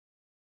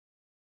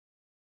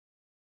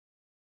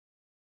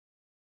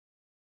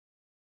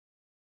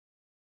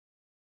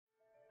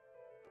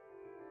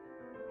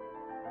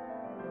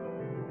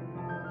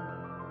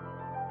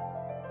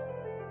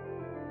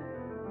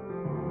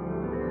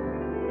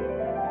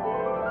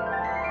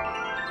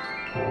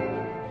Is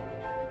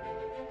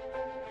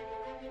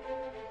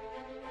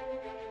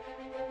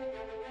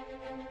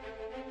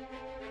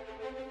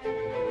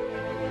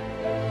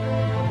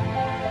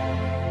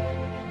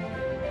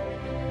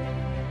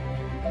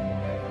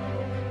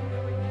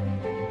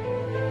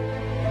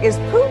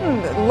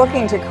Putin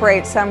looking to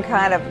create some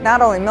kind of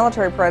not only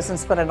military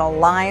presence but an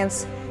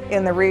alliance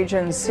in the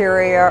region,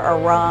 Syria,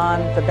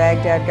 Iran, the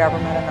Baghdad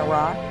government in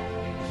Iraq?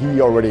 He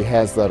already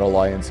has that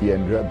alliance,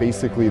 and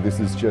basically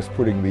this is just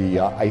putting the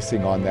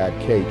icing on that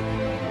cake.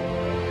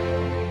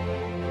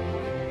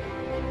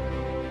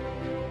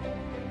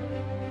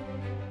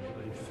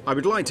 I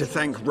would like to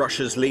thank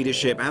Russia's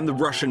leadership and the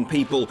Russian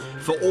people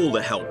for all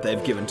the help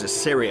they've given to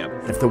Syria.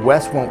 If the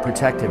West won't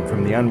protect him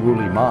from the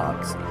unruly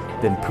mobs,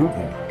 then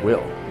Putin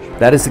will.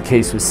 That is the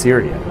case with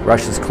Syria,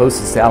 Russia's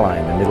closest ally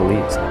in the Middle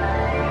East.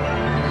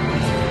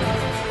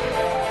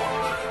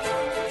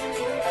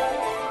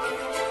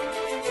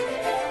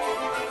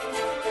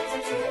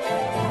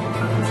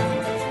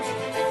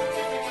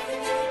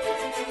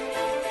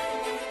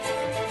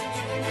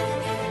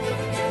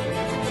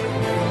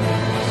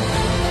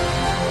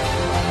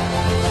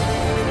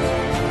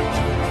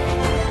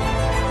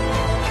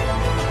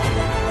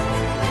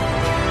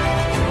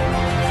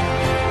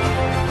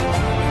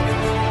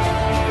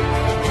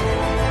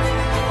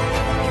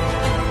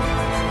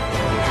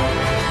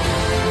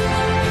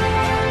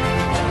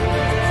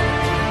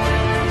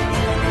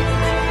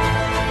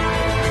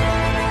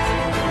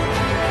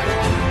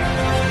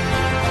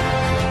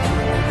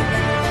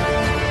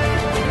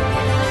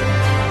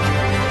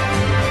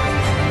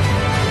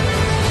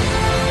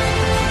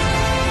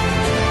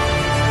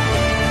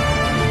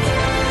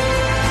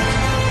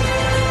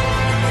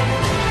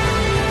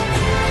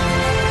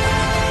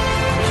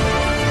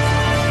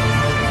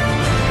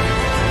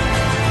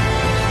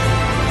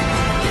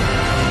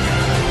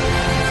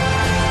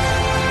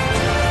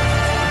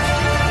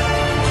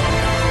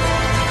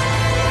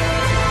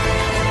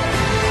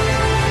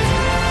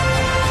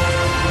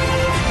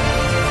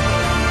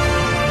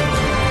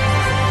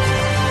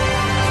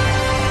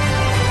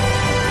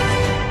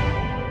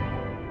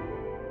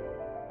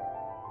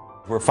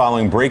 We're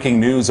following breaking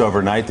news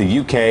overnight. The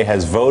UK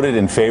has voted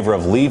in favor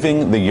of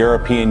leaving the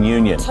European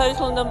Union.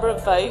 Total number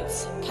of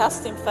votes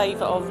cast in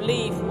favour of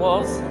leave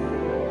was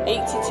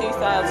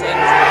 82,000.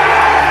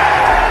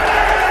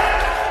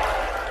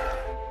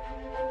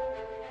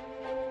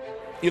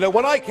 You know,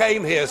 when I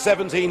came here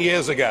 17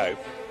 years ago,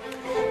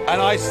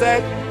 and I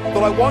said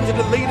that I wanted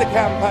to lead a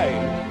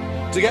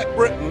campaign to get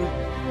Britain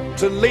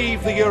to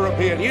leave the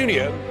European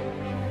Union,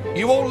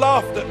 you all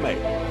laughed at me.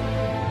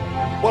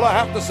 Well, I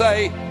have to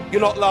say, you're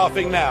not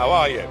laughing now,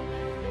 are you?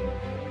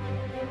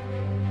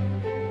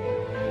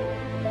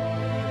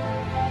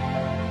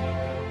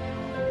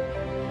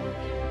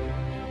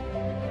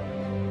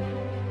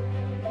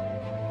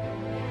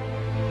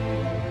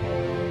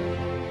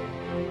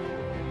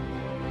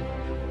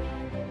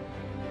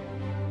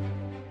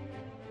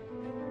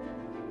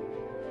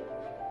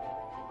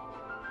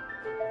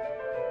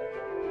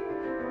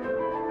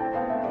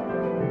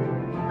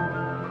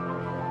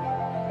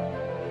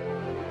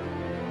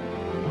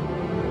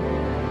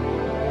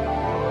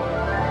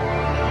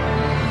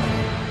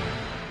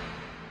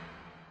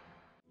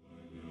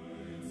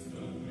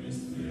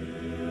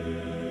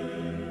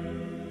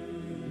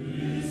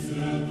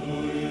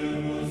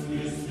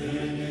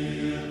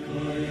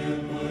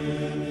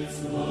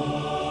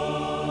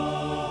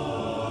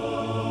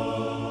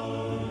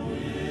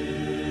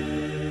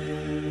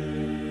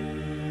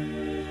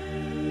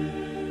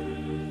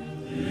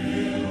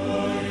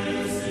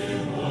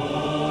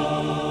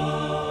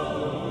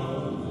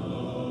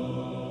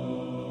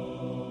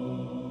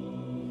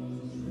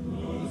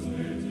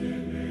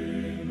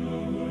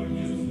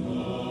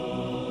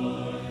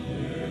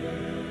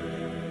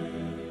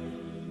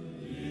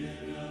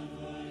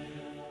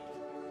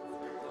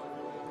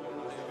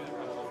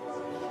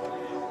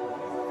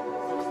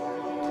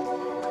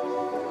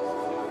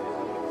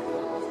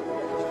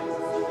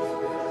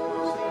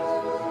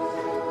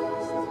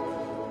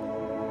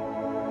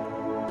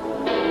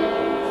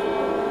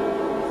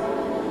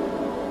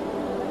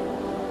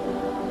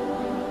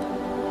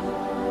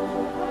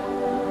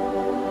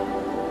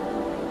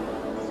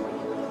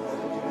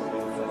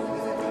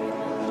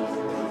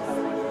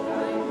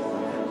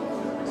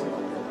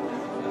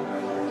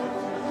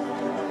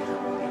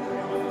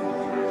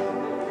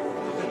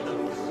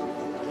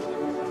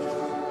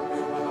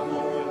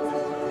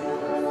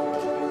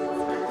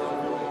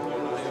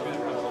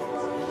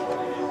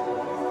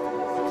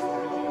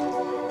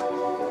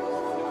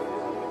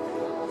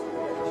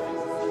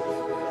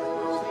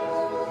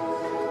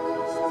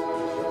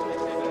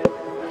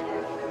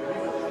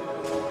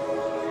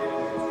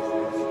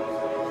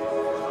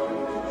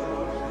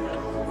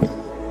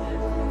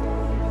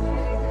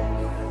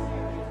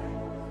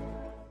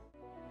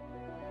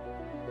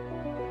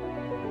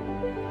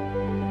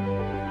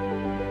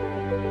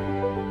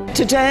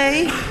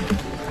 Today,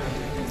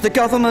 the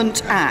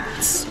government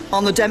acts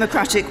on the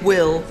democratic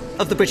will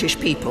of the British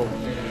people,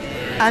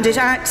 and it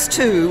acts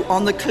too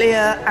on the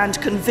clear and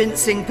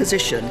convincing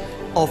position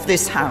of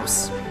this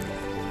House.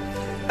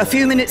 A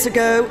few minutes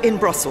ago in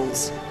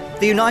Brussels,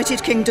 the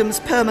United Kingdom's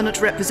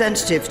permanent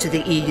representative to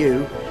the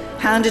EU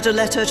handed a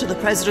letter to the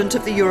President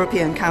of the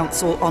European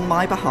Council on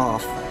my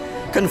behalf,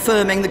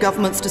 confirming the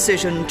government's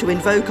decision to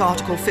invoke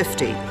Article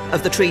 50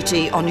 of the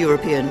Treaty on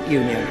European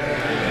Union.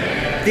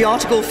 The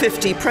Article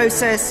 50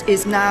 process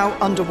is now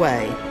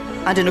underway,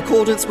 and in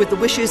accordance with the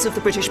wishes of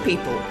the British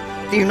people,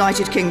 the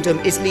United Kingdom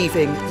is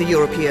leaving the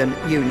European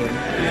Union.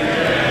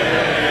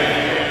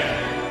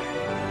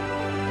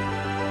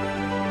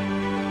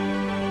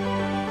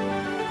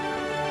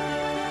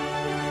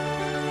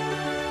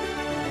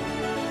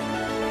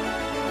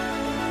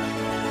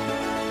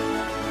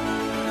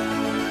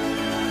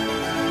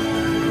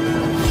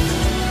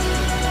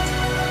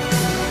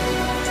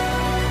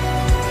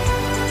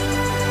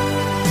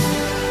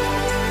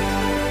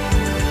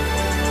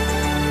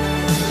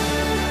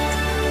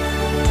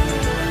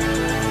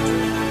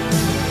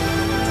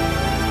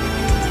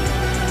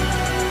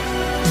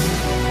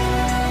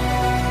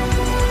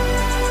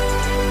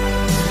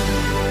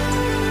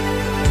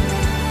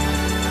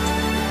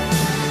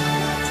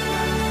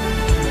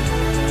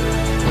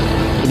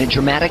 In a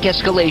dramatic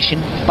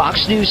escalation,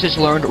 Fox News has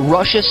learned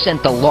Russia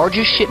sent the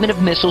largest shipment of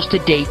missiles to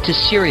date to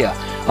Syria,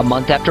 a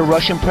month after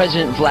Russian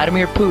President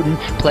Vladimir Putin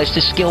pledged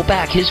to scale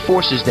back his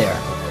forces there.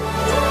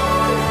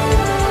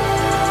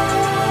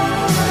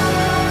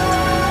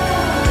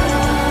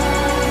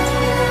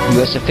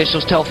 U.S.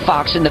 officials tell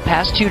Fox in the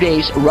past 2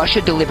 days,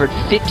 Russia delivered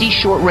 50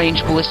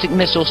 short-range ballistic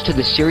missiles to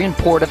the Syrian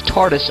port of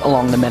Tartus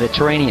along the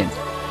Mediterranean.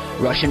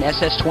 Russian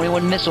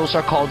SS-21 missiles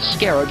are called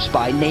Scarabs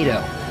by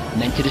NATO,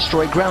 meant to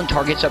destroy ground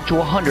targets up to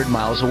 100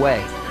 miles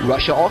away.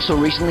 Russia also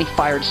recently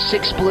fired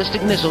 6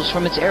 ballistic missiles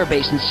from its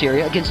airbase in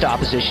Syria against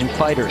opposition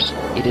fighters.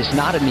 It is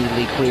not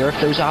immediately clear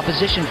if those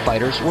opposition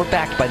fighters were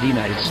backed by the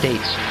United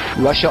States.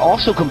 Russia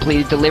also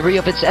completed delivery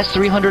of its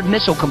S-300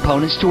 missile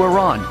components to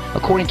Iran,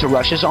 according to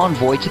Russia's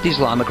envoy to the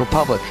Islamic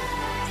Republic.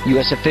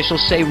 U.S.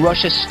 officials say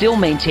Russia still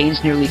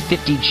maintains nearly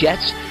 50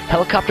 jets,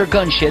 helicopter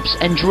gunships,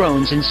 and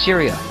drones in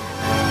Syria.